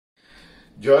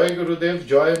Joy Gurudev,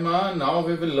 Joy Ma. Now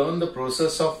we will learn the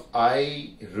process of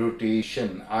eye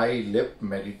rotation, eye lip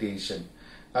meditation.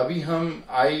 अभी हम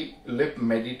आई lip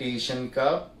meditation का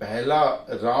पहला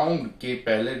round के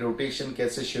पहले rotation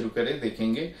कैसे शुरू करें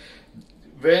देखेंगे.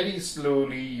 Very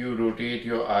slowly you rotate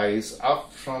your eyes up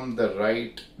from the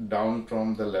right, down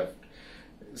from the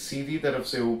left. सीधी तरफ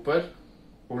से ऊपर,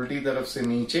 उल्टी तरफ से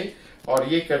नीचे. और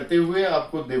ये करते हुए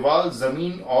आपको दीवार,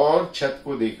 जमीन और छत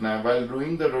को देखना है. while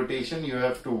doing the rotation you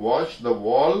have to watch the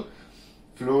wall,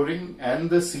 flooring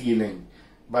and the ceiling.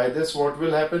 By this what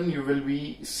will happen? You will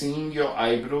be seeing your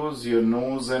eyebrows, your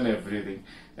nose and everything.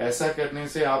 ऐसा करने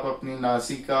से आप अपनी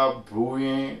नासिका,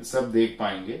 भुएं सब देख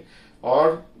पाएंगे.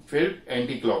 और फिर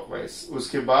एंटी क्लॉकवाइज.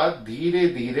 उसके बाद धीरे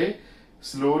धीरे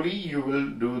slowly you will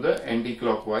do the anti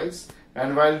clockwise.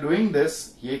 And while doing this,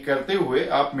 ये करते हुए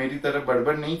आप मेरी तरह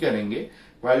बड़बड़ नहीं करेंगे.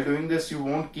 while doing this you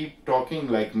won't keep talking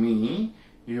like me.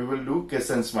 You will do kiss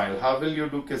and smile. How will you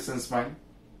do kiss and smile?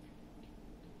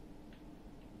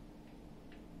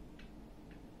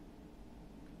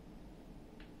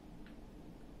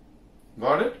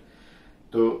 Got it?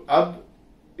 तो अब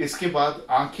इसके बाद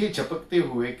आंखें झपकते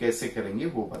हुए कैसे करेंगे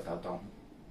वो बताता हूं.